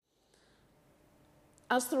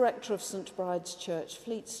As the rector of St Bride's Church,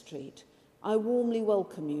 Fleet Street, I warmly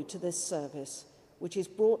welcome you to this service, which is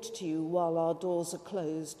brought to you while our doors are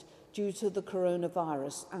closed due to the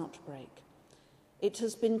coronavirus outbreak. It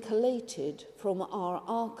has been collated from our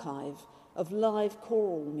archive of live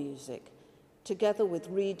choral music, together with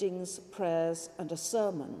readings, prayers, and a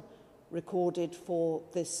sermon recorded for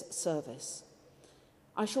this service.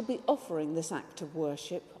 I shall be offering this act of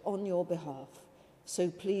worship on your behalf, so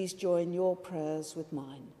please join your prayers with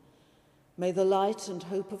mine. May the light and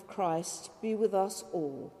hope of Christ be with us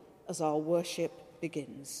all as our worship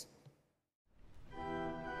begins.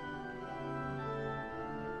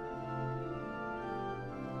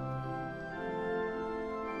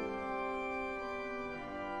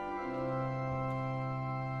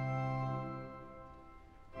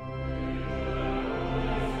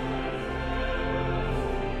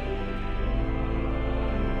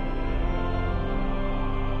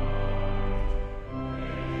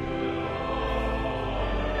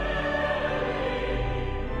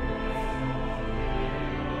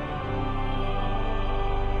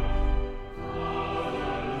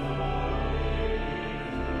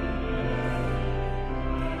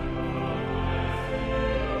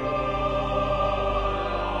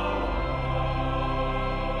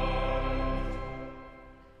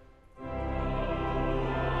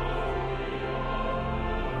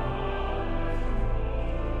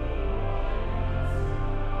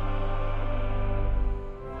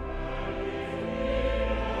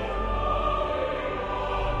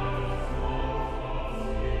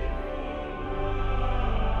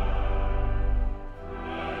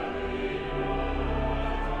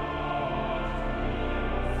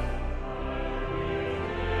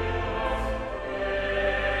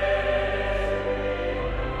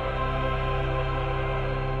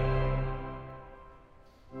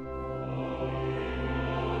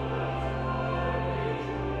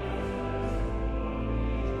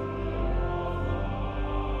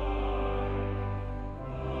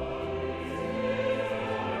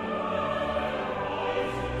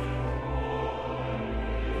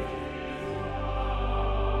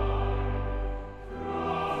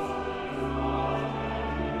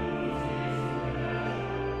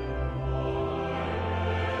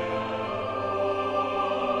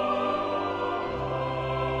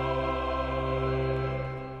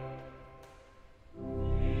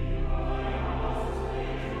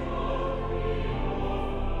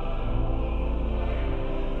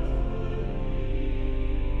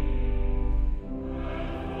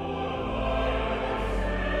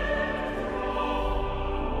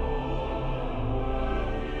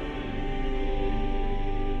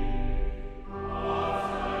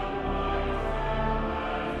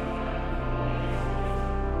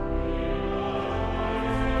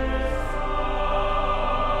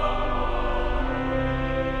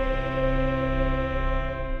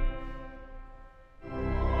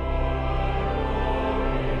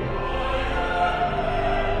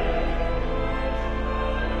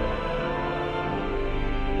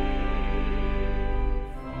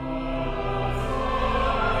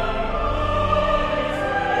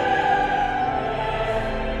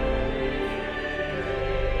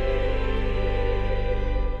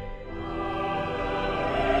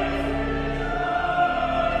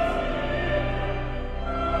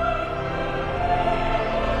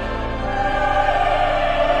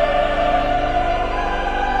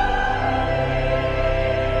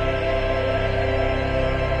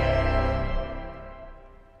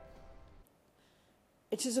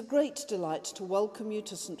 It is a great delight to welcome you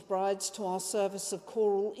to St Bride's to our service of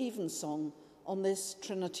choral evensong on this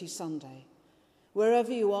Trinity Sunday.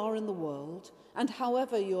 Wherever you are in the world and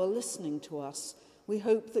however you are listening to us, we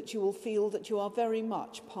hope that you will feel that you are very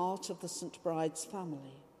much part of the St Bride's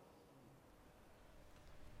family.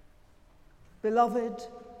 Beloved,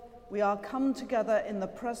 we are come together in the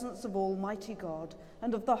presence of Almighty God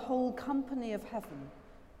and of the whole company of heaven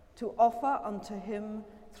to offer unto him,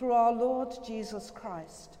 through our Lord Jesus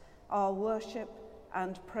Christ, our worship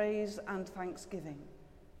and praise and thanksgiving,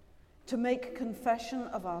 to make confession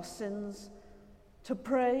of our sins, to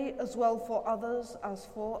pray as well for others as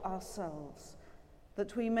for ourselves,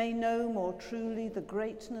 that we may know more truly the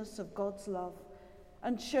greatness of God's love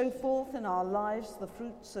and show forth in our lives the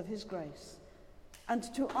fruits of his grace, and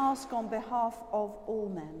to ask on behalf of all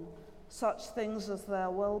men such things as their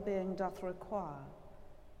well-being doth require.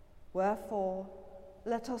 Wherefore,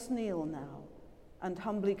 let us kneel now and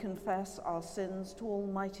humbly confess our sins to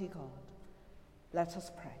Almighty God. Let us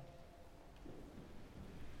pray.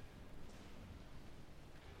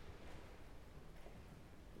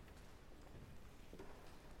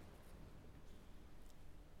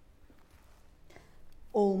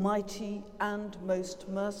 Almighty and most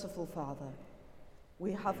merciful Father,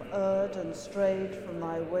 we have erred and strayed from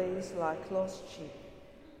thy ways like lost sheep.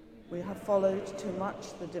 We have followed too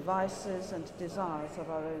much the devices and desires of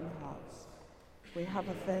our own hearts. We have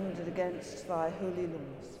offended against thy holy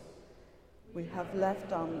laws. We have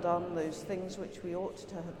left undone those things which we ought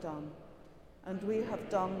to have done, and we have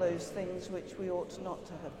done those things which we ought not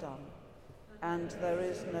to have done, and there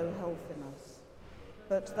is no health in us.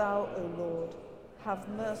 But thou, O Lord, have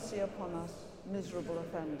mercy upon us, miserable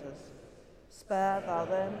offenders. Spare thou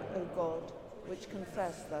them, O God, which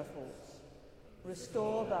confess their faults.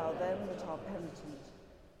 Restore thou them that are penitent,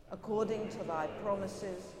 according to thy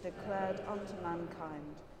promises declared unto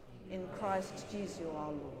mankind, in Christ Jesus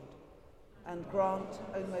our Lord. And grant,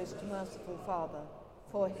 O most merciful Father,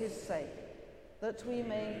 for his sake, that we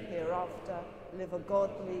may hereafter live a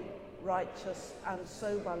godly, righteous, and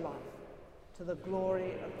sober life, to the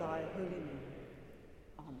glory of thy holy name.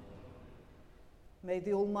 Amen. May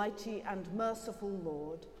the Almighty and merciful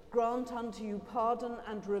Lord grant unto you pardon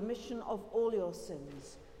and remission of all your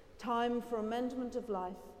sins, time for amendment of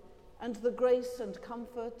life, and the grace and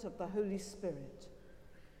comfort of the Holy Spirit.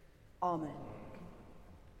 Amen.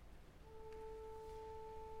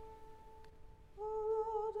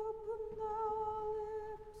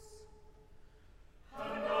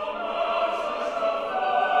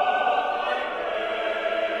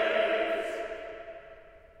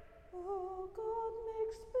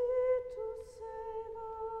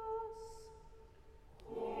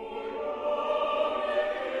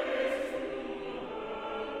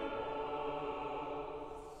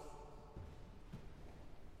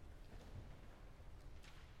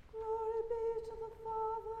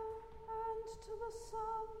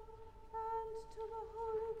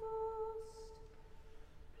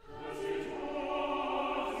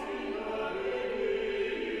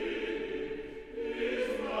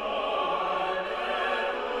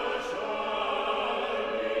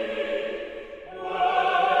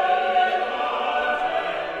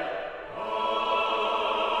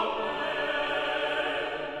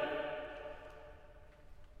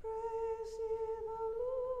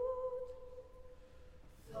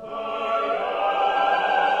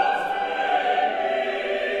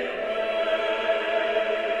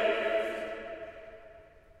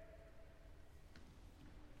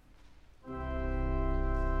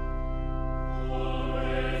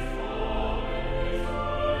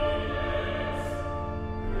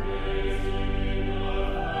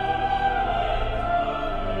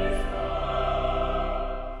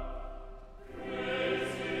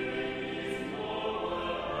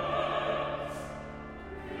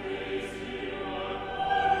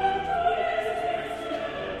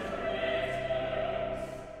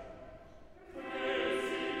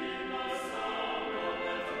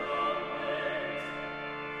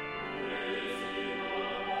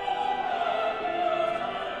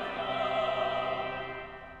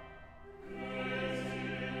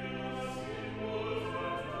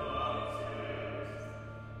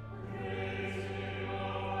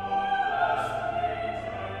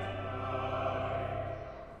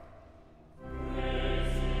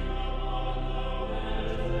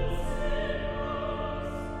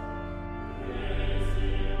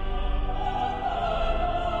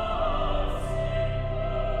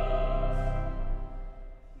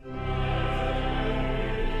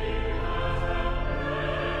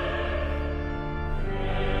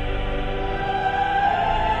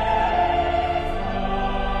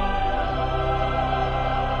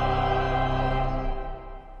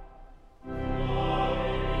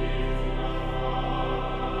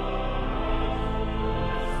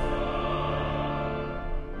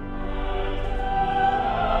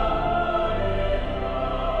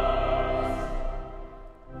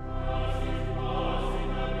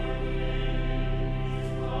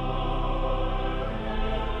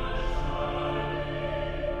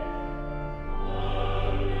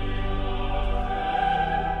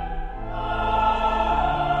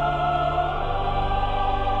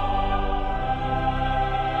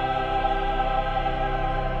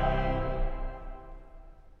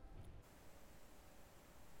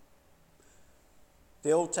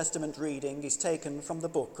 The Old Testament reading is taken from the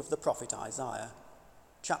book of the prophet Isaiah,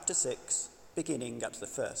 chapter 6, beginning at the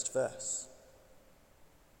first verse.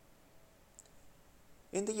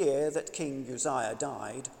 In the year that King Uzziah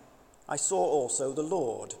died, I saw also the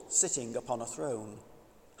Lord sitting upon a throne,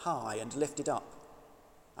 high and lifted up,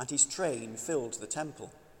 and his train filled the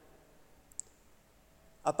temple.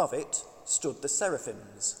 Above it stood the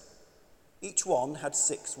seraphims. Each one had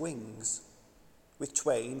 6 wings. With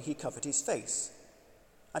twain he covered his face,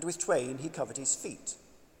 and with twain he covered his feet,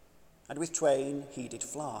 and with twain he did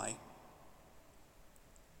fly.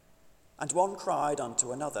 And one cried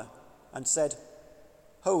unto another, and said,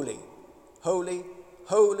 Holy, holy,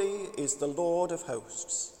 holy is the Lord of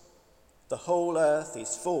hosts. The whole earth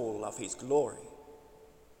is full of his glory.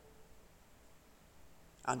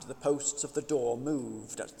 And the posts of the door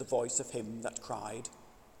moved at the voice of him that cried,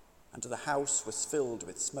 and the house was filled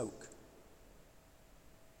with smoke.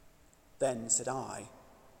 Then said I,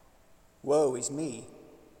 Woe is me,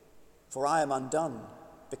 for I am undone,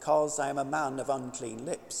 because I am a man of unclean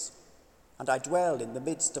lips, and I dwell in the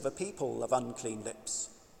midst of a people of unclean lips.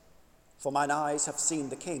 For mine eyes have seen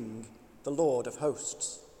the King, the Lord of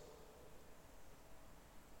hosts.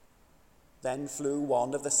 Then flew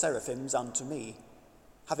one of the seraphims unto me,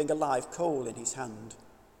 having a live coal in his hand,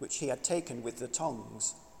 which he had taken with the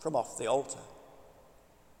tongs from off the altar.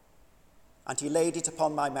 And he laid it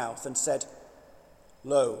upon my mouth, and said,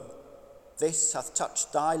 Lo, this hath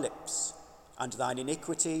touched thy lips, and thine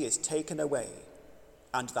iniquity is taken away,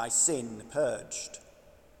 and thy sin purged.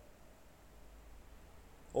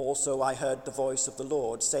 Also I heard the voice of the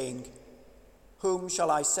Lord, saying, Whom shall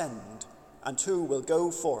I send, and who will go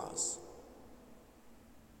for us?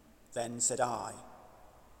 Then said I,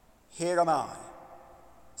 Here am I,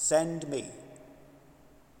 send me.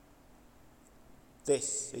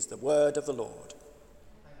 This is the word of the Lord.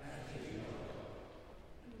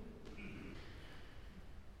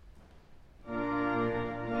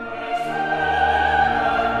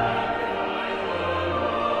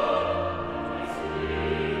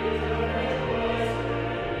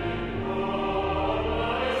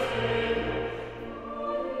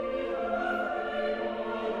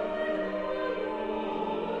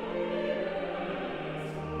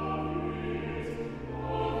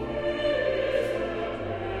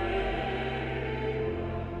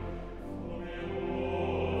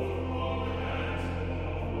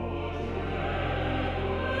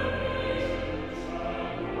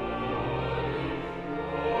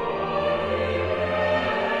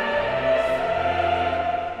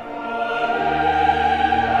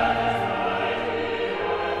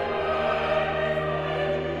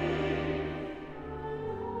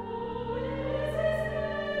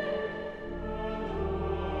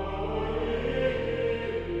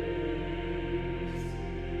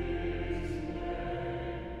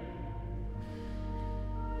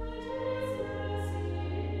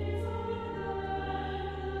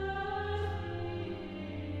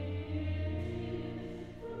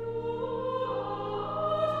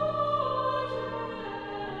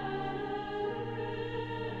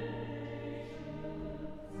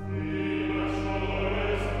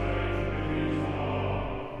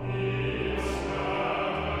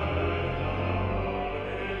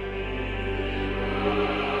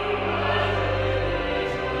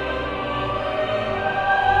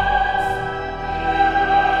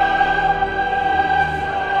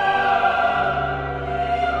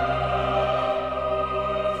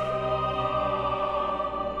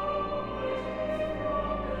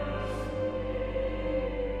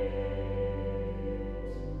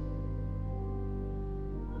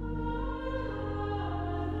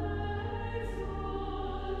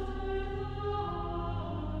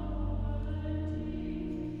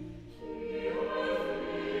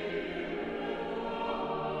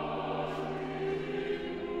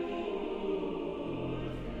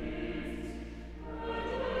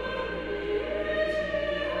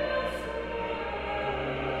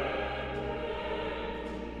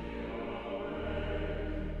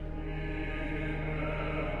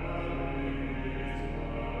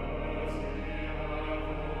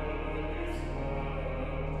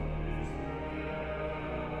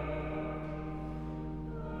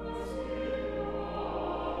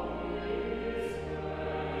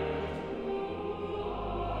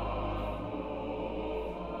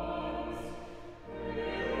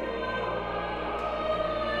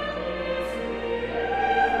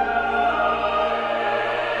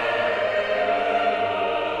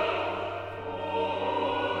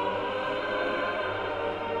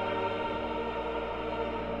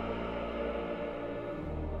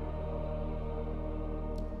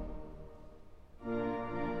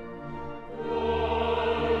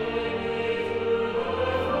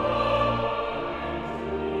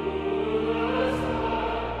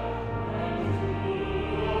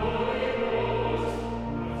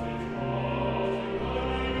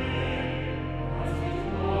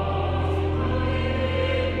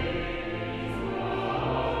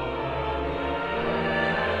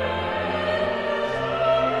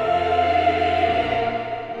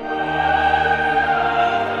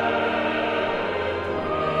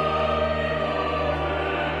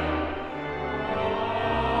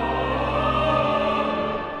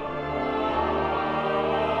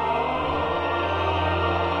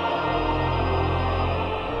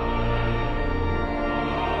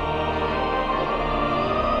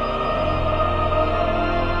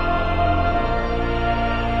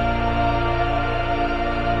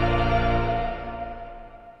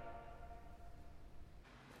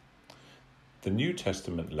 The New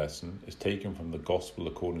Testament lesson is taken from the Gospel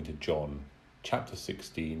according to John, chapter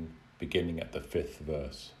 16, beginning at the 5th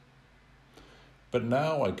verse. But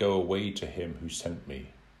now I go away to him who sent me,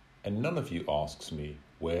 and none of you asks me,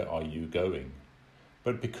 where are you going?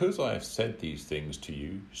 But because I have said these things to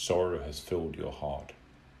you, sorrow has filled your heart.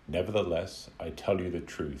 Nevertheless, I tell you the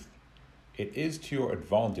truth. It is to your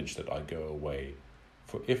advantage that I go away,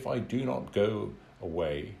 for if I do not go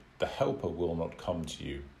away, the Helper will not come to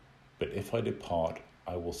you. But if I depart,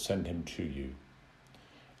 I will send him to you.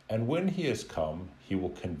 And when he has come, he will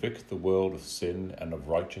convict the world of sin and of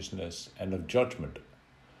righteousness and of judgment.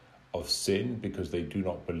 Of sin, because they do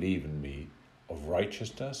not believe in me. Of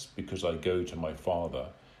righteousness, because I go to my Father,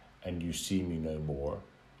 and you see me no more.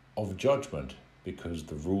 Of judgment, because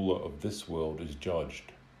the ruler of this world is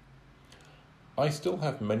judged. I still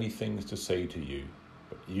have many things to say to you,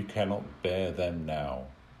 but you cannot bear them now.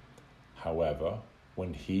 However,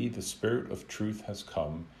 when he, the Spirit of truth, has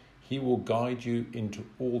come, he will guide you into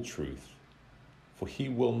all truth. For he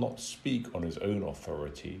will not speak on his own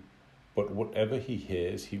authority, but whatever he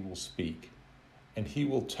hears he will speak, and he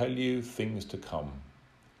will tell you things to come.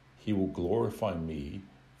 He will glorify me,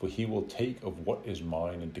 for he will take of what is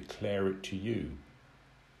mine and declare it to you.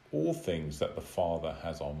 All things that the Father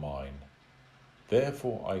has are mine.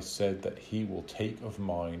 Therefore I said that he will take of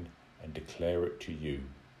mine and declare it to you.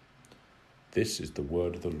 This is the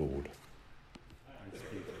word of the Lord.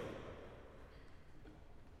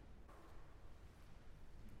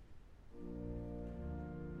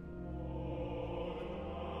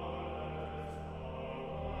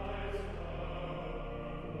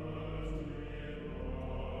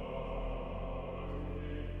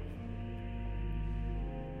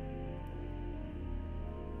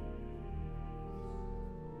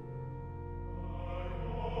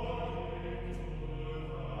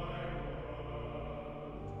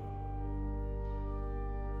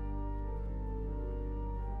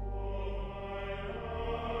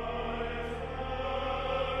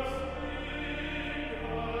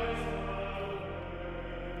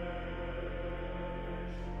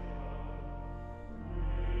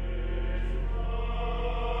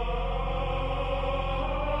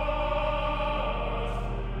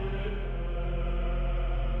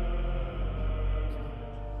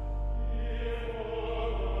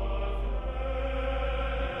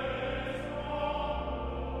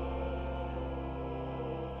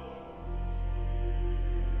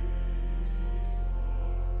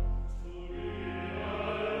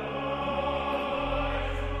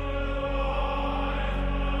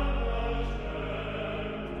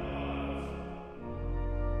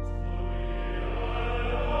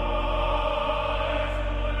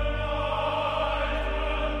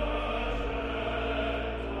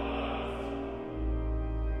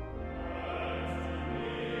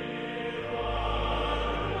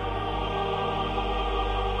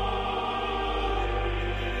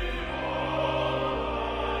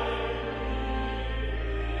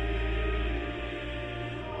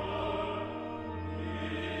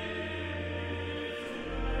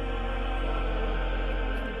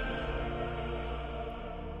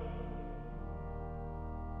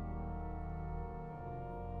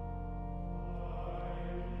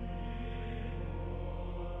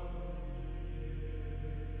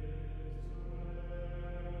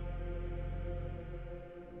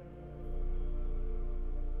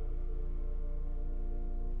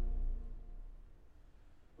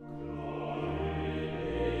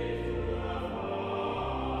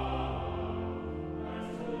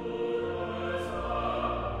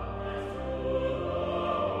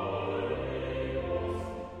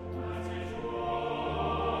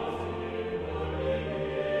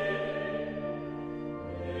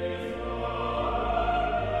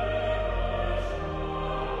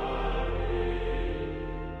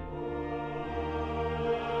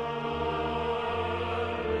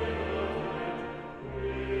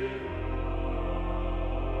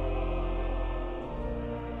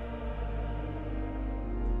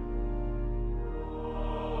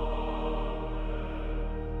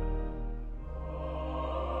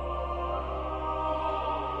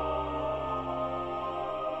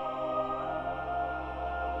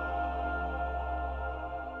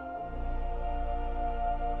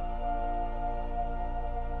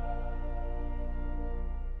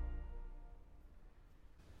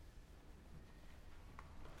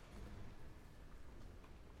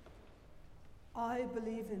 I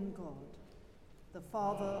believe in God, the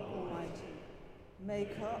Father Almighty,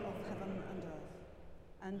 maker of heaven and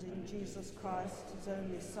earth, and in Jesus Christ, his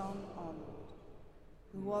only Son, our Lord,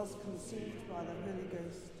 who was conceived by the Holy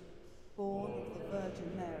Ghost, born of the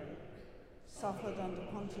Virgin Mary, suffered under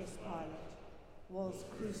Pontius Pilate, was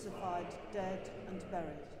crucified, dead, and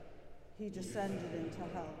buried. He descended into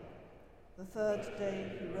hell. The third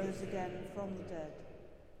day he rose again from the dead.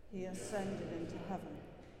 He ascended into heaven,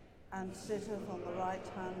 and sitteth on the right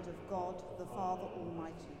hand of God the Father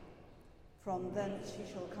Almighty. From thence he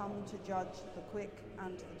shall come to judge the quick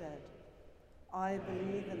and the dead. I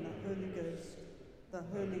believe in the Holy Ghost, the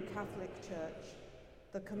Holy Catholic Church,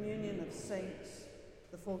 the communion of saints,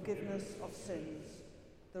 the forgiveness of sins,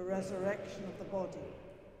 the resurrection of the body,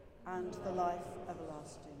 and the life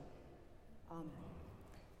everlasting. Amen.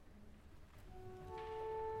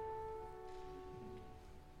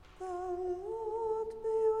 The Lord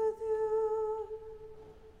be with you.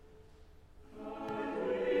 And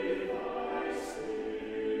with thy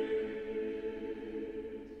spirit.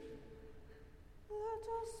 Let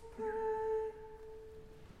us pray.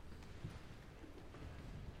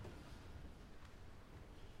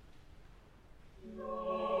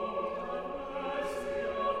 Lord, have mercy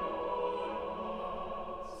upon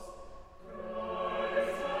us.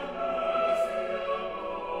 Christ, have mercy upon us.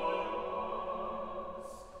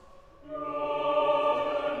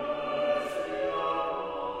 Lord,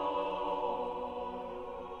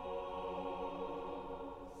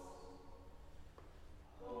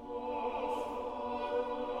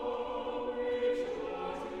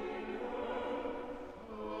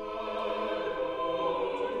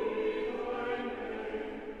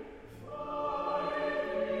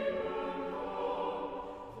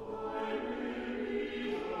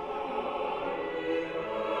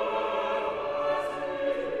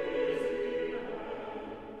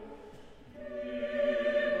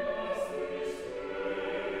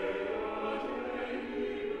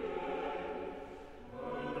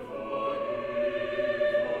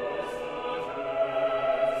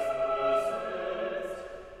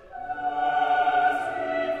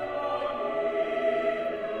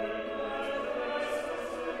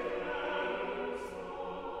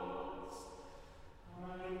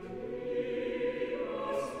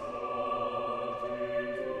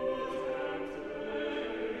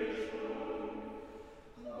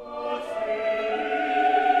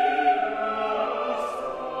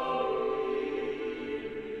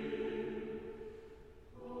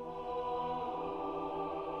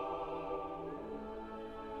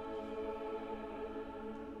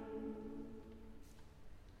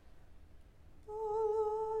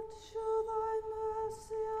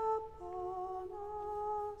 mercy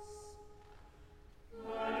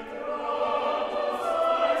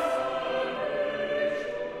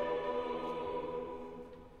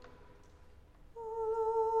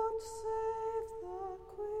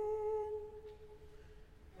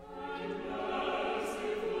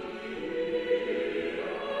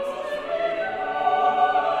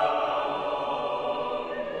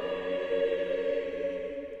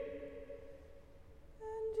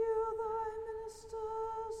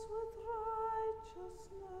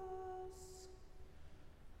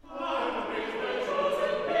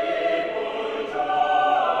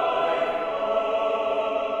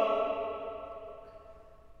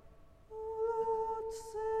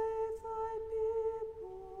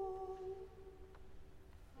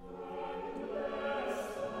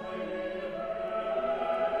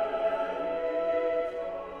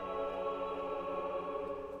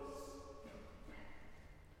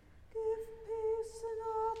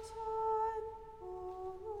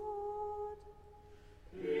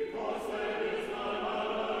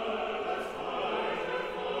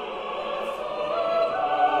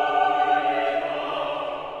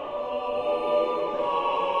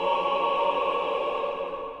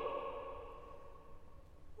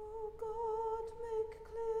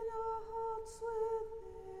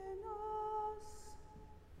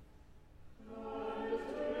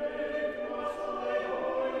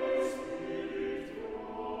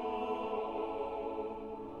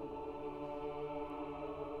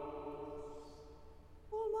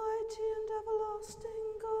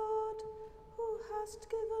hast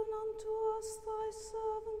given unto us thy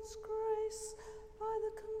servants grace by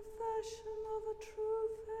the confession of a true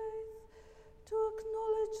faith, to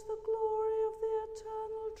acknowledge the glory of the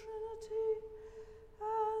eternal Trinity,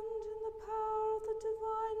 and in the power of the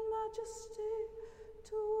divine majesty,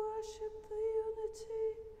 to worship the unity.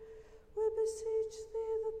 We beseech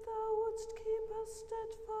thee that thou wouldst keep us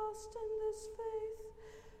steadfast in this faith,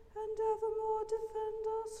 and evermore defend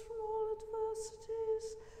us from all adversities,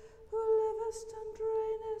 who livest and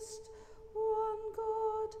reignest, one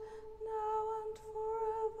God, now and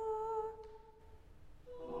forever.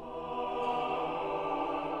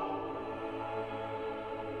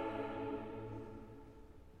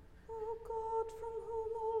 O God, from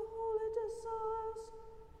whom all holy desires,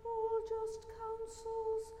 all just counsel,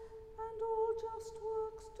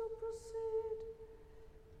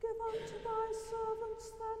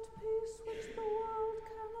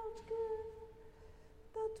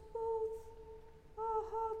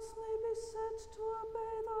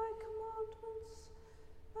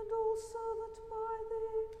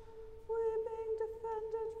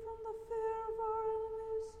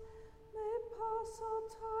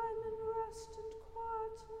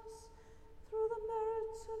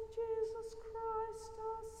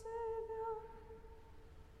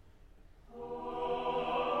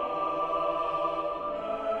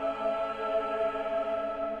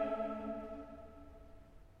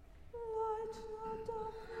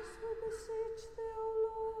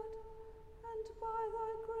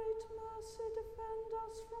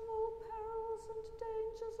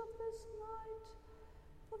 sight,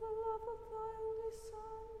 for the love of thy only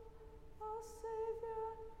Son, our Saviour,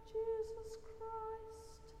 Jesus Christ.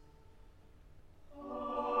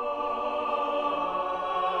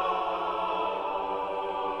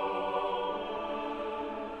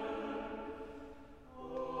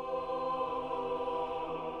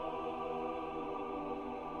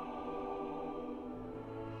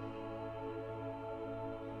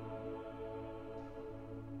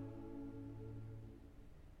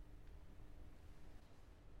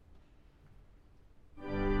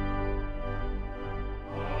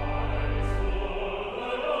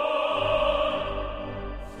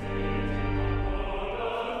 Sing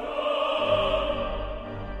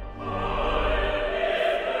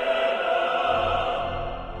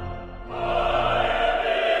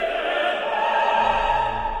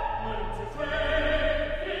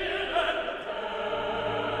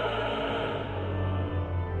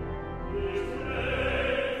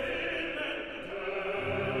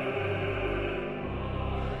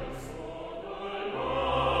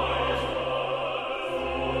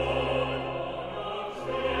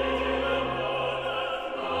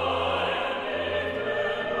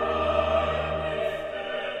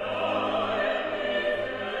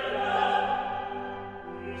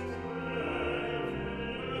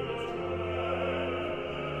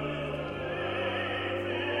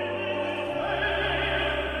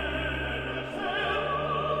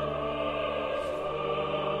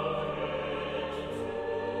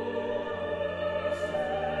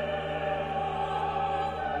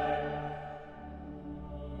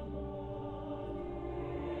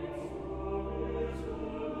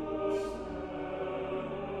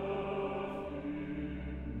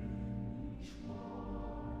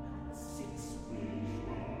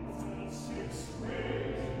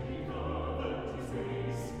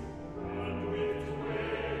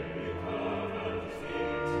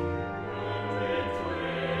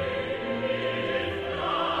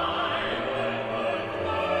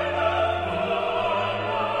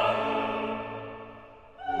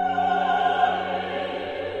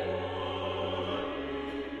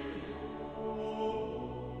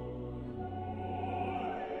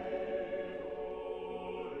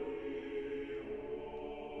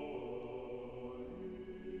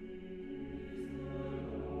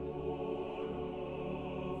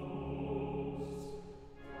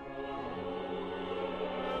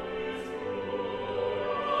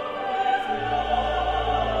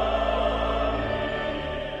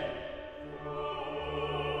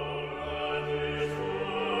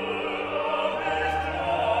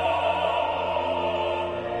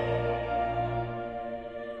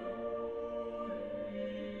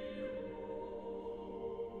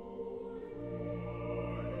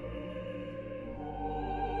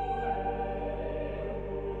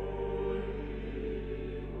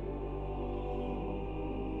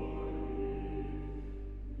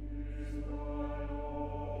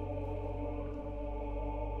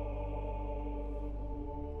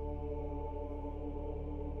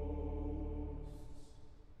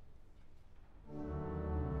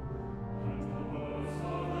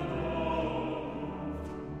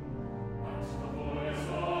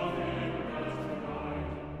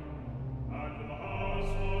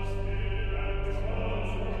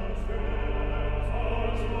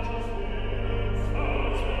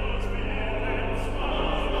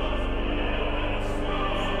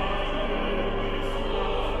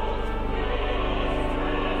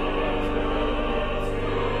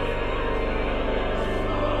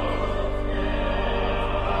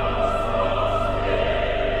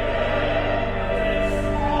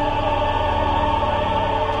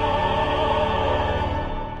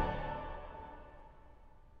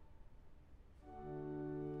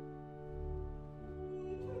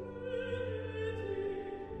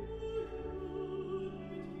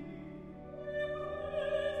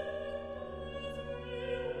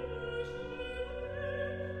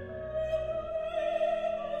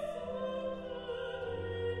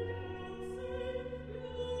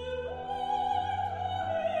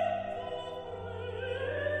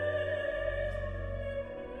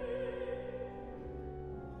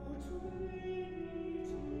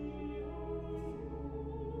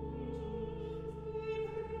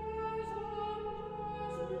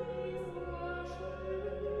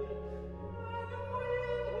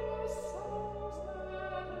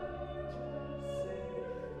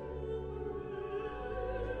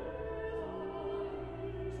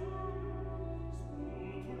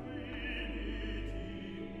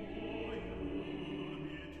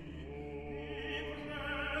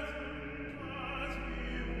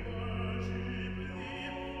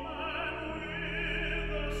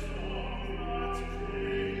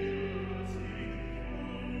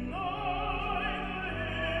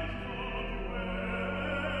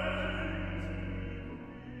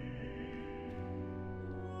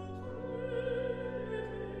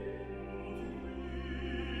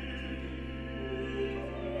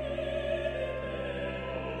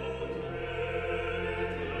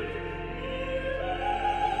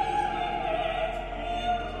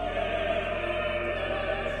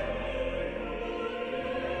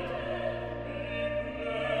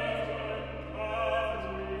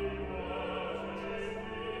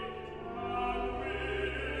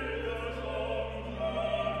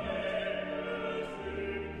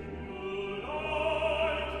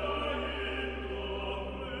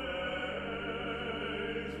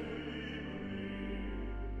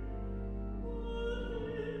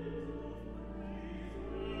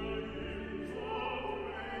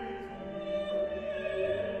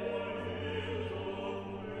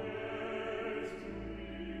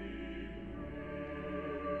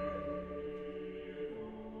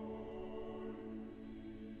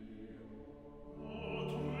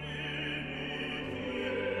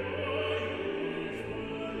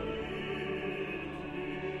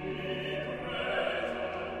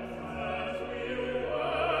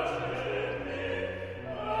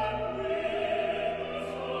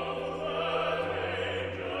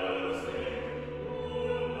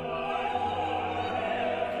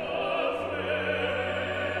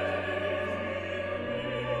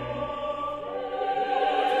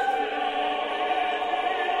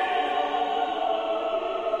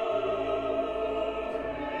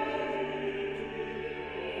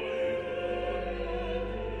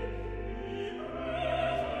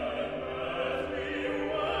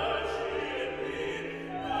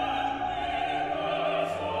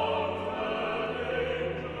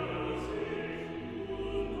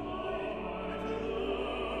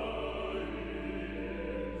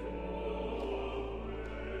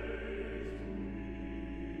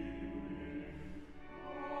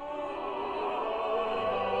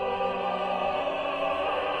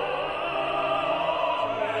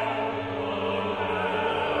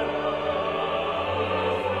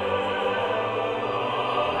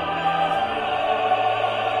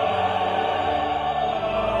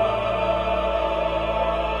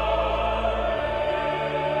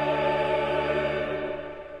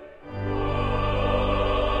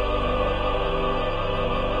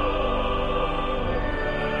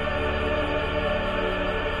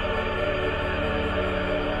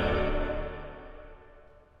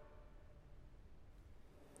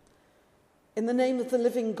In the name of the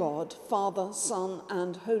living God, Father, Son,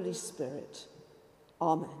 and Holy Spirit.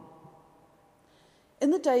 Amen.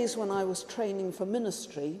 In the days when I was training for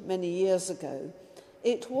ministry many years ago,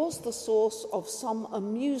 it was the source of some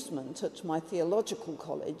amusement at my theological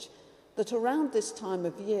college that around this time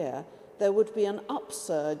of year there would be an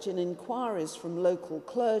upsurge in inquiries from local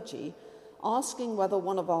clergy asking whether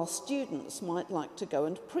one of our students might like to go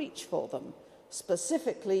and preach for them,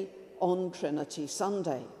 specifically on Trinity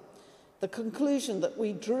Sunday. The conclusion that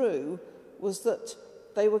we drew was that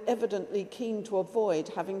they were evidently keen to avoid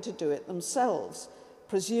having to do it themselves,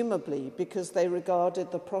 presumably because they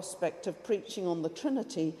regarded the prospect of preaching on the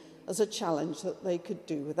Trinity as a challenge that they could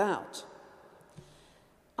do without.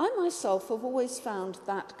 I myself have always found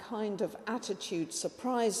that kind of attitude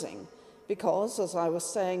surprising because, as I was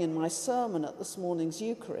saying in my sermon at this morning's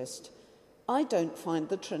Eucharist, I don't find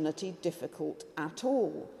the Trinity difficult at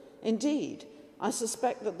all. Indeed, I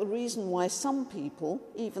suspect that the reason why some people,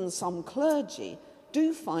 even some clergy,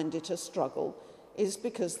 do find it a struggle is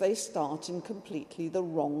because they start in completely the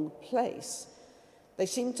wrong place. They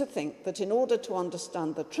seem to think that in order to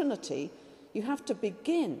understand the Trinity, you have to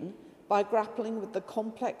begin by grappling with the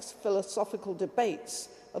complex philosophical debates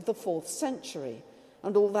of the 4th century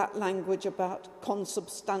and all that language about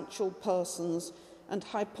consubstantial persons and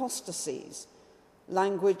hypostases,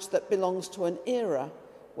 language that belongs to an era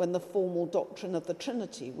when the formal doctrine of the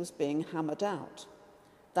Trinity was being hammered out.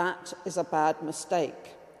 That is a bad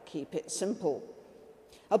mistake. Keep it simple.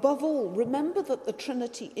 Above all, remember that the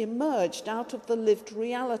Trinity emerged out of the lived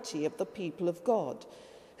reality of the people of God,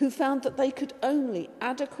 who found that they could only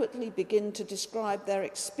adequately begin to describe their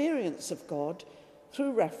experience of God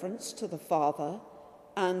through reference to the Father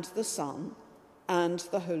and the Son and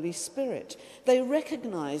the Holy Spirit. They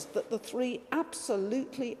recognized that the three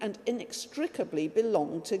absolutely and inextricably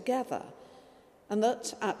belonged together, and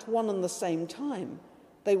that at one and the same time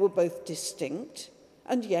they were both distinct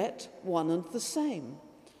and yet one and the same.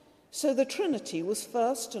 So the Trinity was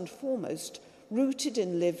first and foremost rooted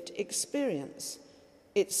in lived experience.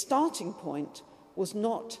 Its starting point was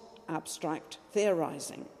not abstract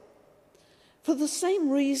theorizing. For the same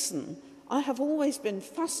reason, I have always been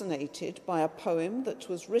fascinated by a poem that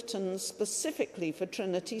was written specifically for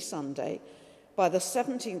Trinity Sunday by the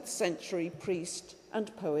 17th century priest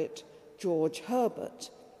and poet George Herbert.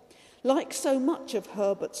 Like so much of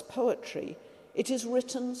Herbert's poetry, it is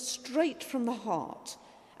written straight from the heart,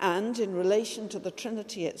 and in relation to the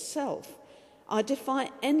Trinity itself, I defy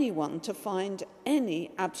anyone to find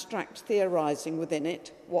any abstract theorizing within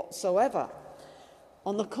it whatsoever.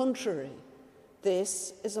 On the contrary,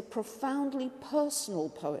 this is a profoundly personal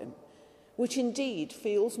poem, which indeed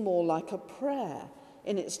feels more like a prayer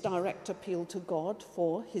in its direct appeal to God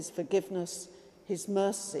for his forgiveness, his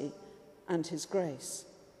mercy, and his grace.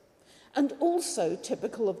 And also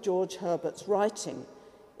typical of George Herbert's writing,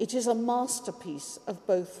 it is a masterpiece of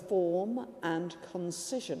both form and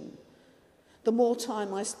concision. The more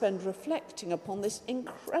time I spend reflecting upon this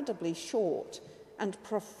incredibly short and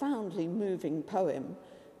profoundly moving poem,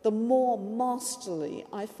 the more masterly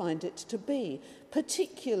I find it to be,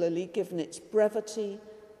 particularly given its brevity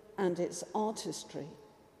and its artistry.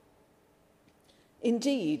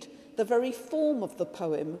 Indeed, the very form of the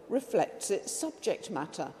poem reflects its subject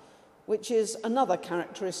matter, which is another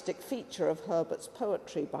characteristic feature of Herbert's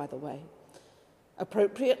poetry, by the way.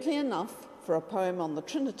 Appropriately enough, for a poem on the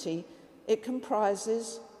Trinity, it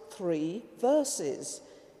comprises 3 verses,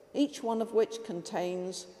 each one of which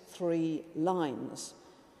contains 3 lines.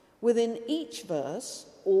 Within each verse,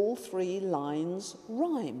 all 3 lines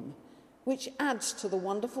rhyme, which adds to the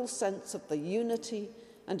wonderful sense of the unity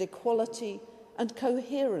and equality and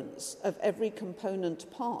coherence of every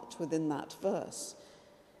component part within that verse.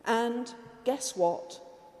 And guess what?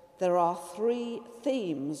 There are 3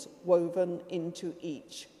 themes woven into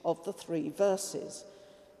each of the 3 verses.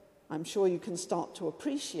 I'm sure you can start to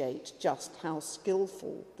appreciate just how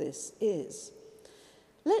skillful this is.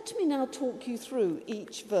 Let me now talk you through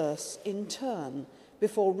each verse in turn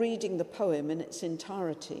before reading the poem in its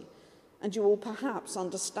entirety, and you will perhaps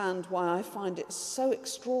understand why I find it so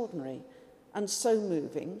extraordinary and so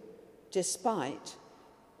moving, despite,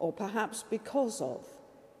 or perhaps because of,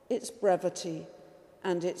 its brevity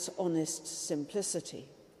and its honest simplicity.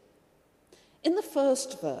 In the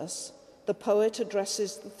first verse, the poet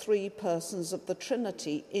addresses the 3 persons of the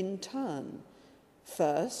Trinity in turn.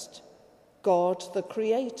 First, God the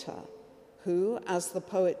Creator, who, as the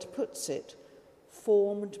poet puts it,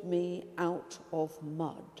 formed me out of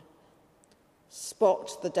mud.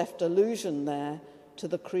 Spot the deft allusion there to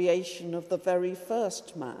the creation of the very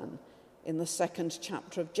first man in the 2nd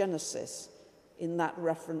chapter of Genesis, in that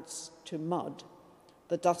reference to mud,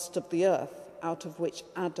 the dust of the earth out of which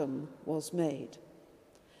Adam was made.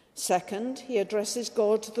 Second, he addresses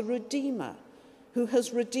God the Redeemer, who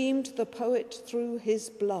has redeemed the poet through his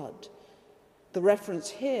blood. The reference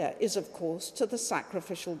here is, of course, to the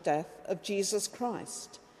sacrificial death of Jesus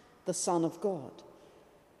Christ, the Son of God.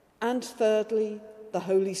 And thirdly, the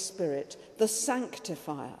Holy Spirit, the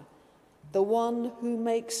sanctifier, the one who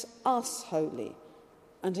makes us holy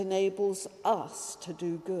and enables us to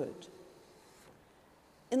do good.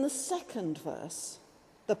 In the second verse,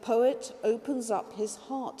 the poet opens up his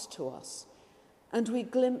heart to us, and we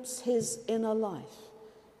glimpse his inner life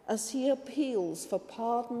as he appeals for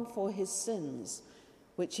pardon for his sins,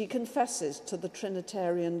 which he confesses to the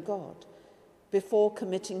Trinitarian God, before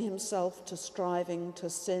committing himself to striving to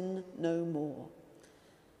sin no more.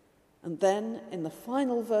 And then, in the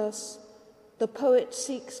final verse, the poet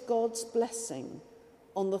seeks God's blessing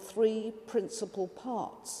on the three principal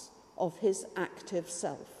parts of his active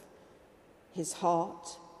self: his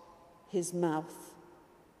heart, his mouth,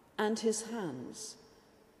 and his hands,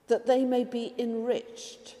 that they may be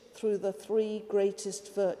enriched through the three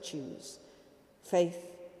greatest virtues: faith,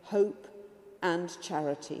 hope, and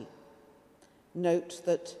charity. Note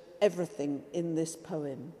that everything in this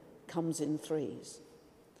poem comes in threes.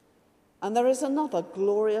 And there is another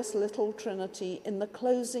glorious little trinity in the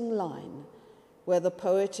closing line, where the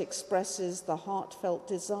poet expresses the heartfelt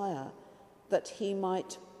desire that he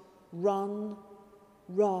might run,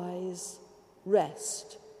 rise,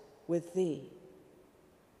 rest with thee.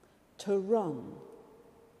 To run,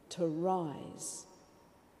 to rise,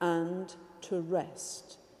 and to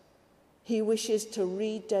rest. He wishes to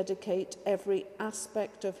rededicate every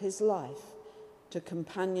aspect of his life to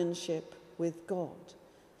companionship with God.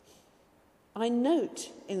 I note,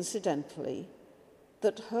 incidentally,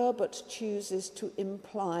 that Herbert chooses to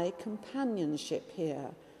imply companionship here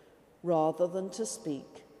rather than to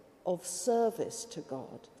speak of service to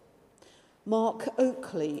God. Mark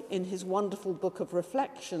Oakley, in his wonderful book of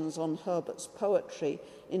reflections on Herbert's poetry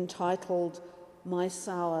entitled My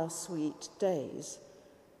Sour Sweet Days,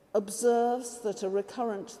 observes that a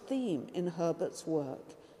recurrent theme in Herbert's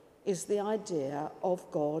work is the idea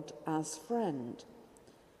of God as friend.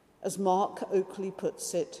 As Mark Oakley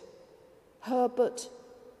puts it, Herbert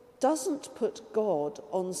doesn't put God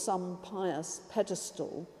on some pious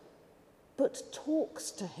pedestal, but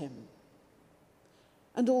talks to him.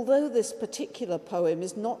 And although this particular poem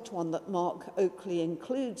is not one that Mark Oakley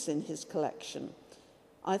includes in his collection,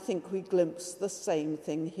 I think we glimpse the same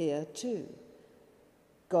thing here too.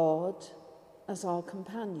 God as our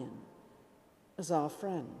companion, as our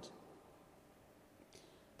friend.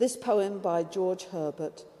 This poem by George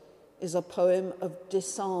Herbert is a poem of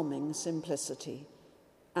disarming simplicity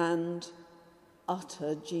and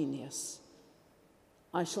utter genius.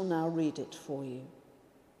 I shall now read it for you.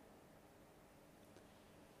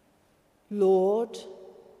 Lord,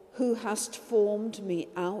 who hast formed me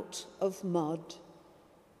out of mud,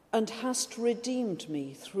 and hast redeemed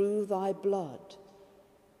me through thy blood,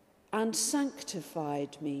 and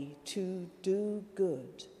sanctified me to do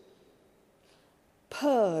good.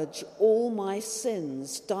 Purge all my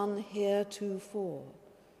sins done heretofore,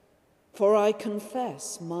 for I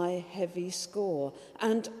confess my heavy score,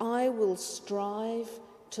 and I will strive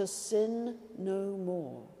to sin no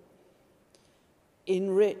more.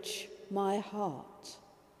 Enrich my heart,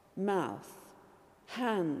 mouth,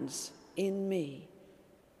 hands in me,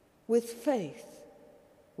 with faith,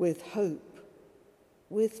 with hope,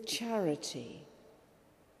 with charity,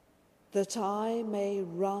 that I may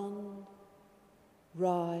run,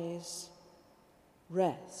 rise,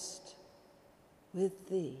 rest with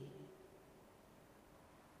thee.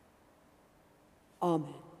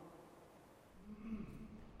 Amen.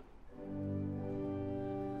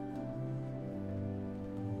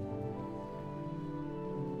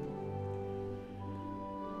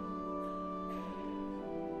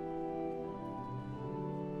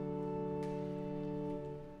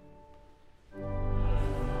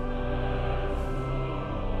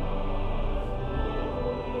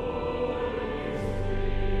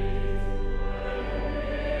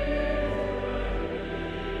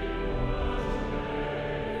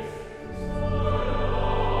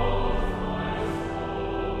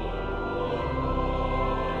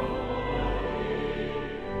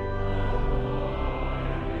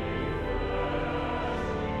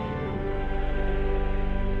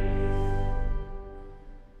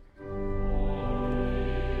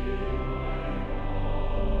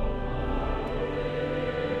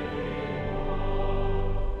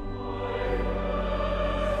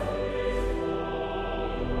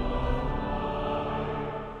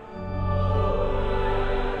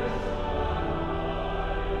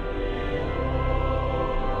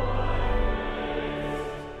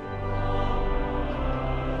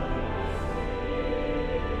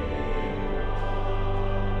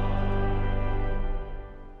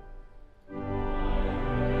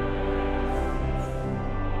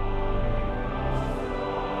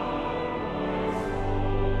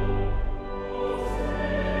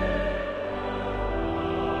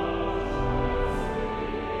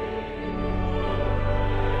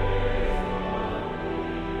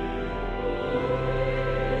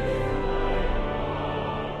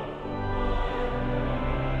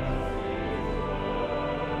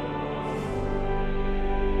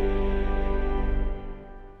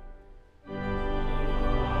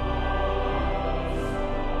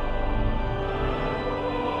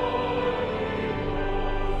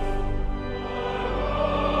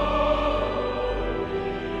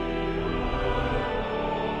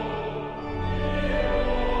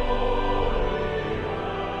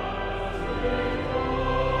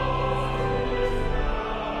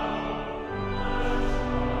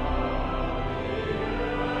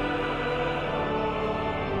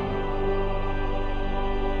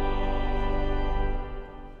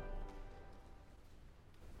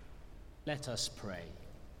 Let us pray.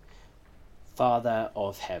 Father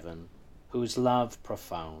of heaven, whose love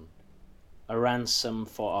profound a ransom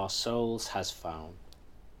for our souls has found,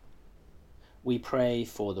 we pray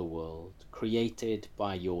for the world created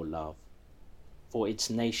by your love, for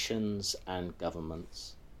its nations and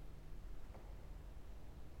governments.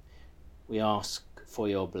 We ask for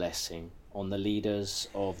your blessing on the leaders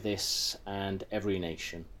of this and every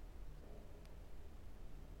nation.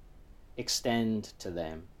 Extend to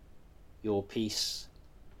them your peace,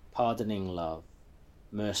 pardoning love,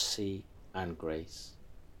 mercy and grace.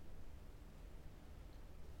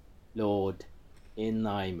 Lord, in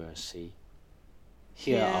thy mercy,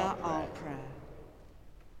 hear our prayer.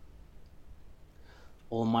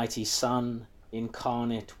 Almighty Son,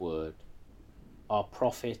 incarnate Word, our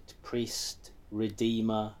prophet, priest,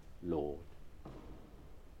 redeemer, Lord.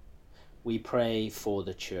 We pray for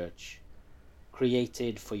the Church,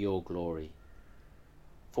 created for your glory,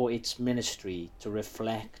 for its ministry to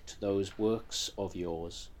reflect those works of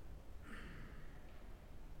yours.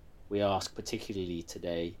 We ask particularly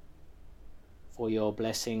today for your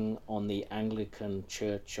blessing on the Anglican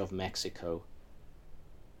Church of Mexico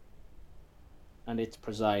and its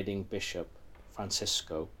presiding bishop,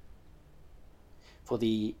 Francisco, for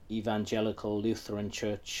the Evangelical Lutheran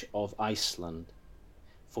Church of Iceland,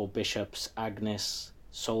 for Bishops Agnes,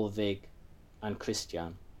 Solvig, and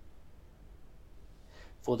Christian,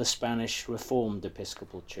 for the Spanish Reformed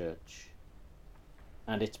Episcopal Church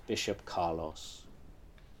and its Bishop Carlos.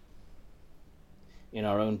 In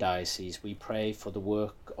our own diocese, we pray for the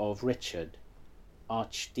work of Richard,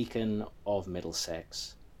 Archdeacon of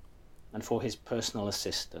Middlesex, and for his personal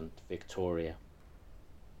assistant, Victoria.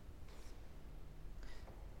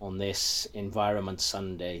 On this Environment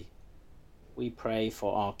Sunday, we pray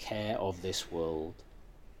for our care of this world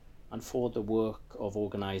and for the work of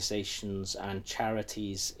organizations and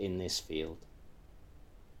charities in this field.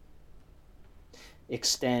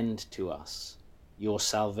 Extend to us your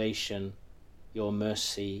salvation, your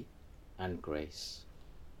mercy and grace.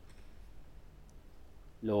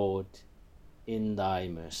 Lord, in thy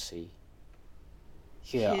mercy,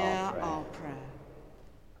 hear our prayer.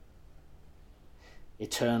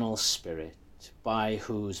 Eternal Spirit, by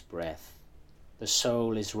whose breath the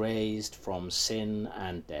soul is raised from sin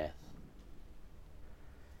and death,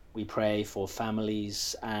 we pray for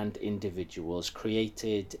families and individuals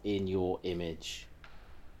created in your image,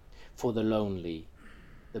 for the lonely,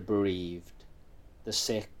 the bereaved, the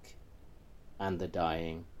sick, and the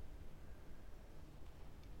dying.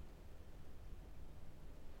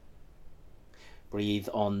 Breathe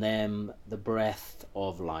on them the breath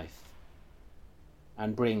of life,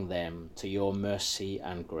 and bring them to your mercy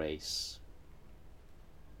and grace.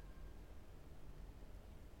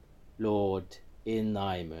 Lord, in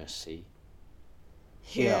thy mercy,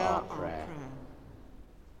 hear our prayer.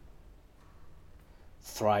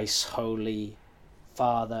 Thrice holy,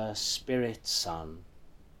 Father, Spirit, Son,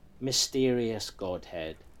 mysterious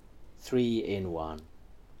Godhead, three in one,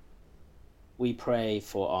 we pray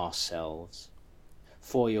for ourselves,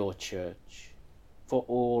 for your Church, for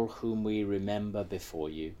all whom we remember before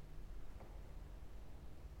you.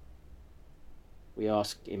 We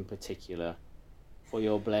ask in particular for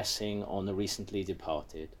your blessing on the recently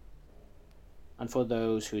departed, and for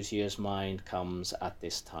those whose year's mind comes at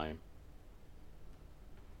this time.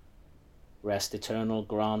 Rest eternal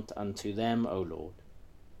grant unto them, O Lord,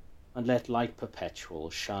 and let light perpetual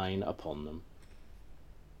shine upon them.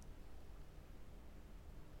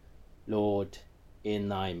 Lord, in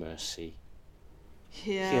thy mercy,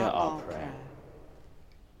 hear our prayer.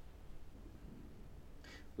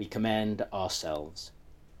 We commend ourselves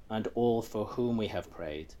and all for whom we have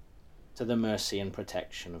prayed to the mercy and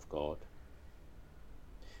protection of God.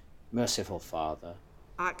 Merciful Father,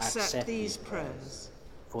 accept these prayers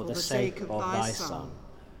for the sake of thy Son,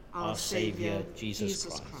 our Saviour,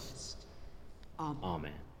 Jesus Christ.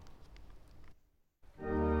 Amen.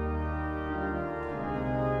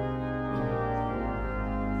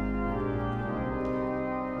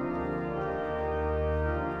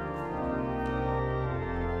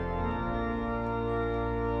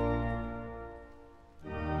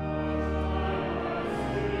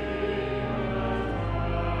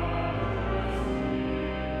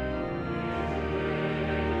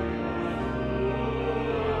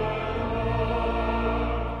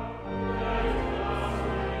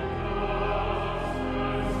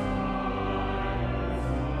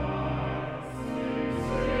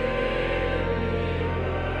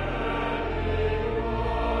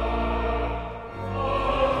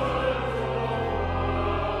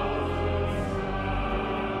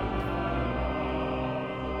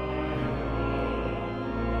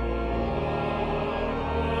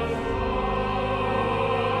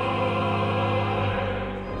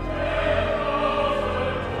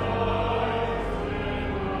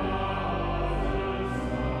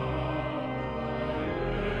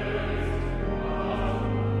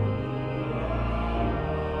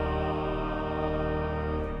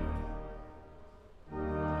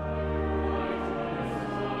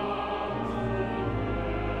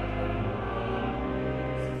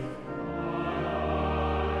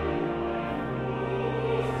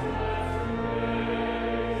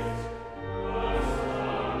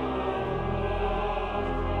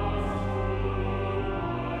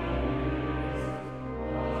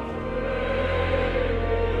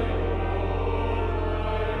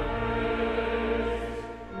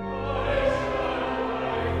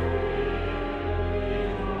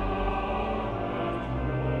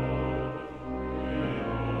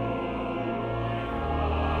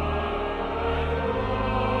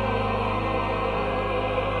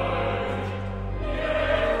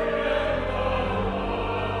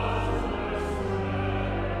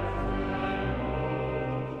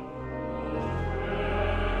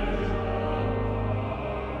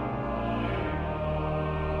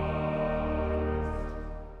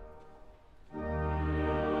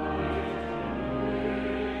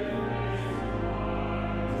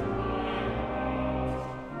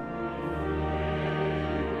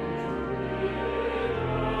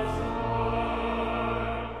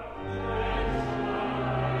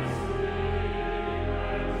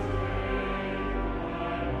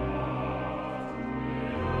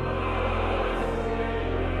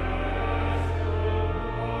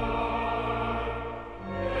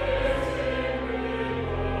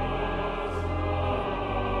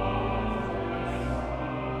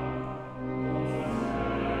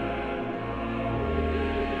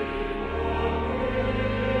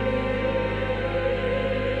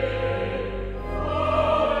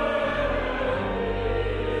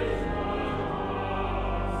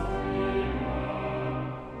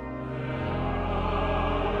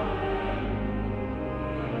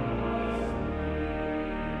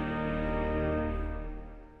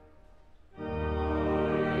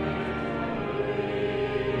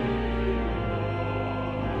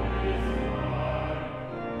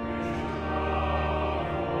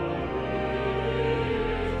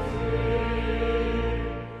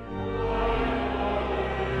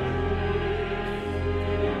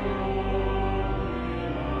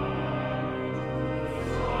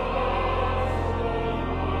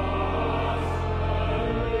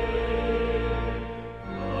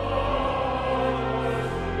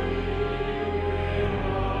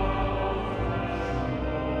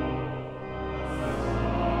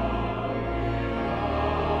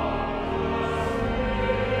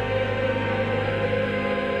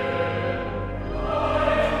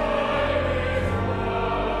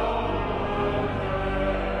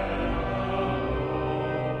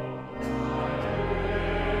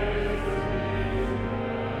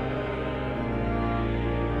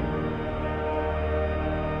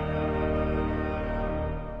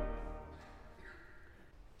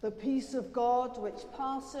 The peace of God, which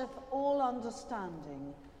passeth all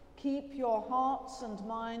understanding, keep your hearts and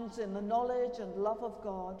minds in the knowledge and love of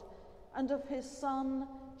God and of his Son,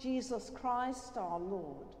 Jesus Christ our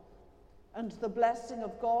Lord. And the blessing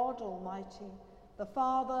of God Almighty, the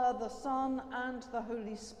Father, the Son, and the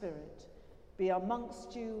Holy Spirit, be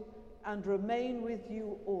amongst you and remain with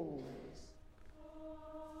you all,